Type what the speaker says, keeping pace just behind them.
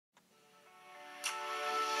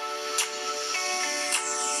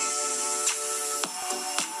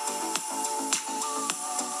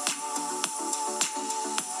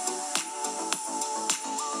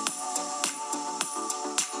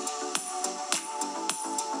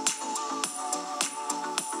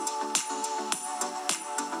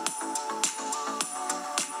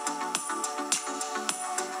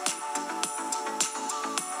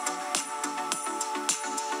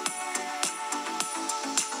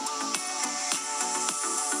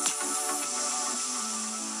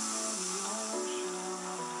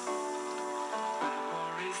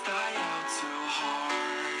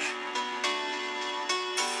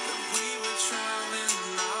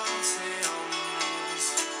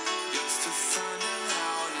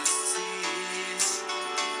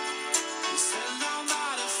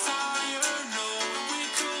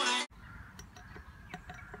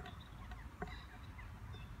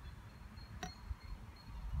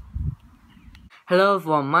Hello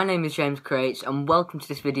everyone, my name is James Crates and welcome to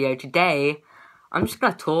this video. Today, I'm just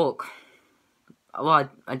going to talk. Well,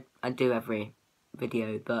 I do every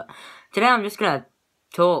video, but today I'm just going to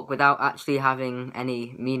talk without actually having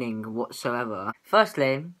any meaning whatsoever.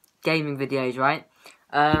 Firstly, gaming videos, right?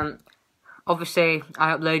 Obviously,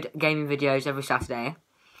 I upload gaming videos every Saturday.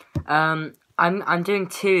 I'm doing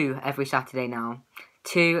 2 every Saturday now.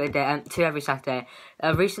 2 a day, 2 every Saturday.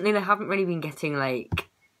 Recently, they haven't really been getting, like,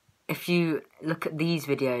 if you look at these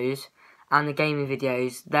videos and the gaming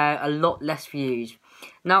videos, they're a lot less views.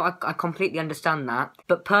 Now, I completely understand that,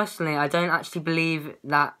 but personally, I don't actually believe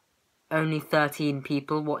that only 13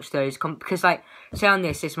 people watch those, because, like, say on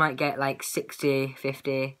this might get, like, 60,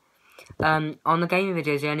 50. On the gaming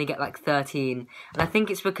videos, they only get, like, 13, and I think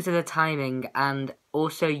it's because of the timing, and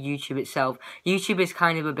also YouTube itself. YouTube is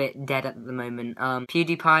kind of a bit dead at the moment.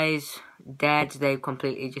 PewDiePie's dead, they've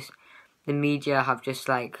completely just, the media have just,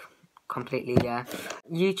 like, completely, yeah.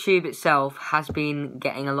 YouTube itself has been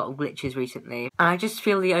getting a lot of glitches recently, and I just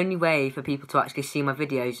feel the only way for people to actually see my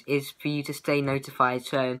videos is for you to stay notified.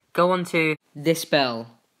 So go on to this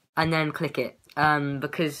bell and then click it,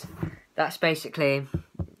 because that's basically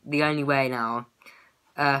the only way now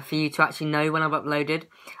for you to actually know when I've uploaded.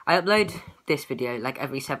 I upload this video like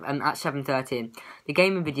every at 7:30. The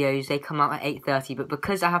gaming videos, they come out at 8:30, but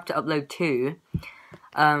because I have to upload 2,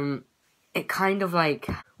 it kind of like,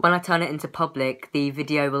 when I turn it into public, the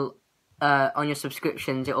video will, on your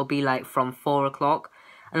subscriptions, it will be like from 4 o'clock,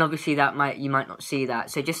 and obviously you might not see that,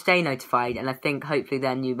 so just stay notified, and I think hopefully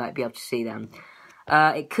then you might be able to see them.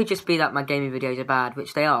 It could just be that my gaming videos are bad,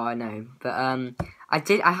 which they are, I know, but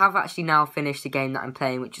I have actually now finished the game that I'm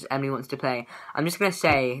playing, which is Emily Wants to Play. I'm just going to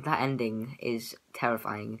say that ending is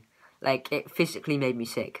terrifying. Like, it physically made me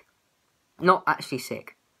sick. Not actually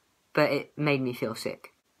sick, but it made me feel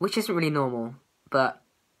sick, which isn't really normal, but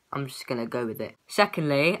I'm just going to go with it.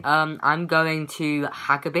 Secondly, I'm going to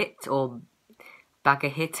Hagabit, or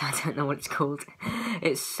Bagahit, I don't know what it's called.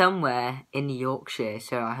 It's somewhere in Yorkshire,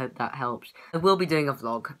 so I hope that helps. I will be doing a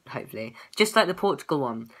vlog, hopefully, just like the Portugal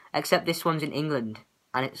one, except this one's in England,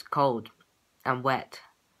 and it's cold, and wet,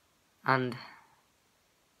 and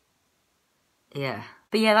yeah.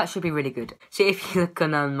 But yeah, that should be really good. So if you look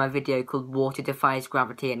on my video called Water Defies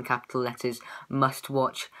Gravity in capital letters, must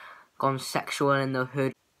watch, gone sexual in the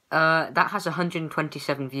hood, that has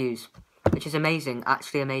 127 views, which is amazing,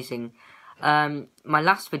 actually amazing. My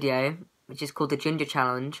last video, which is called the Ginger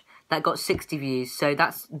Challenge, that got 60 views, so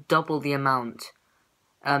that's double the amount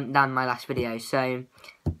than my last video. So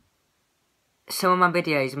some of my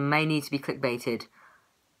videos may need to be clickbaited,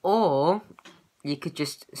 or you could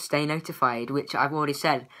just stay notified, which I've already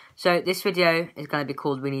said. So this video is going to be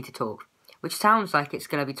called We Need to Talk, which sounds like it's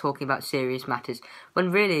going to be talking about serious matters,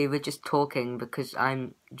 when really we're just talking because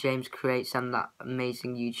I'm James Creates, I'm that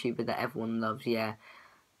amazing YouTuber that everyone loves, yeah.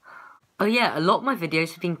 Oh yeah, a lot of my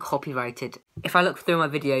videos have been copyrighted. If I look through my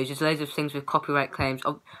videos, there's loads of things with copyright claims.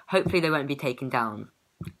 Hopefully they won't be taken down.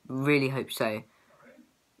 Really hope so,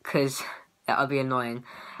 because that'll be annoying.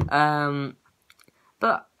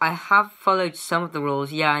 But I have followed some of the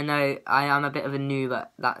rules. Yeah, I know I am a bit of a noob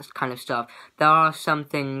at that kind of stuff. There are some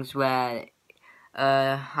things where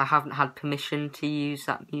I haven't had permission to use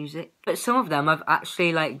that music. But some of them I've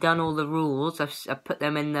actually like done all the rules. I've put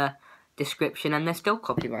them in the description, and they're still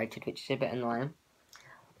copyrighted, which is a bit annoying.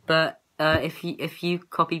 But if you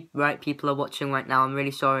copyright people are watching right now, I'm really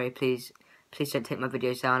sorry. Please don't take my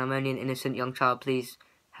videos down. I'm only an innocent young child. Please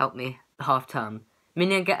help me. Half term,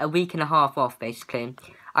 meaning I get a week and a half off, basically.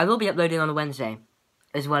 I will be uploading on a Wednesday,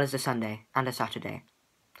 as well as a Sunday and a Saturday.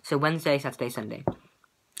 So Wednesday, Saturday, Sunday.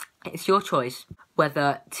 It's your choice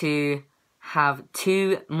whether to have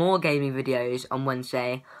 2 more gaming videos on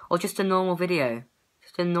Wednesday, or just a normal video.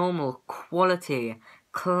 Just a normal, quality,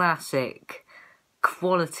 classic,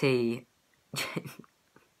 quality.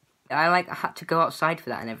 I had to go outside for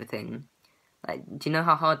that and everything. Like, do you know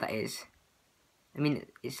how hard that is? I mean,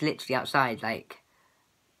 it's literally outside, like,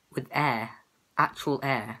 with air. Actual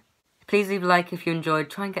air. Please leave a like if you enjoyed.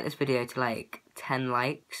 Try and get this video to, like, 10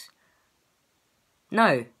 likes.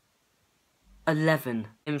 No. 11.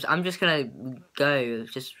 I'm just gonna go.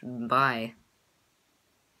 Just bye.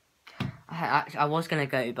 I was gonna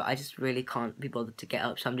go, but I just really can't be bothered to get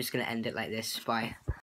up, so I'm just gonna end it like this. Bye.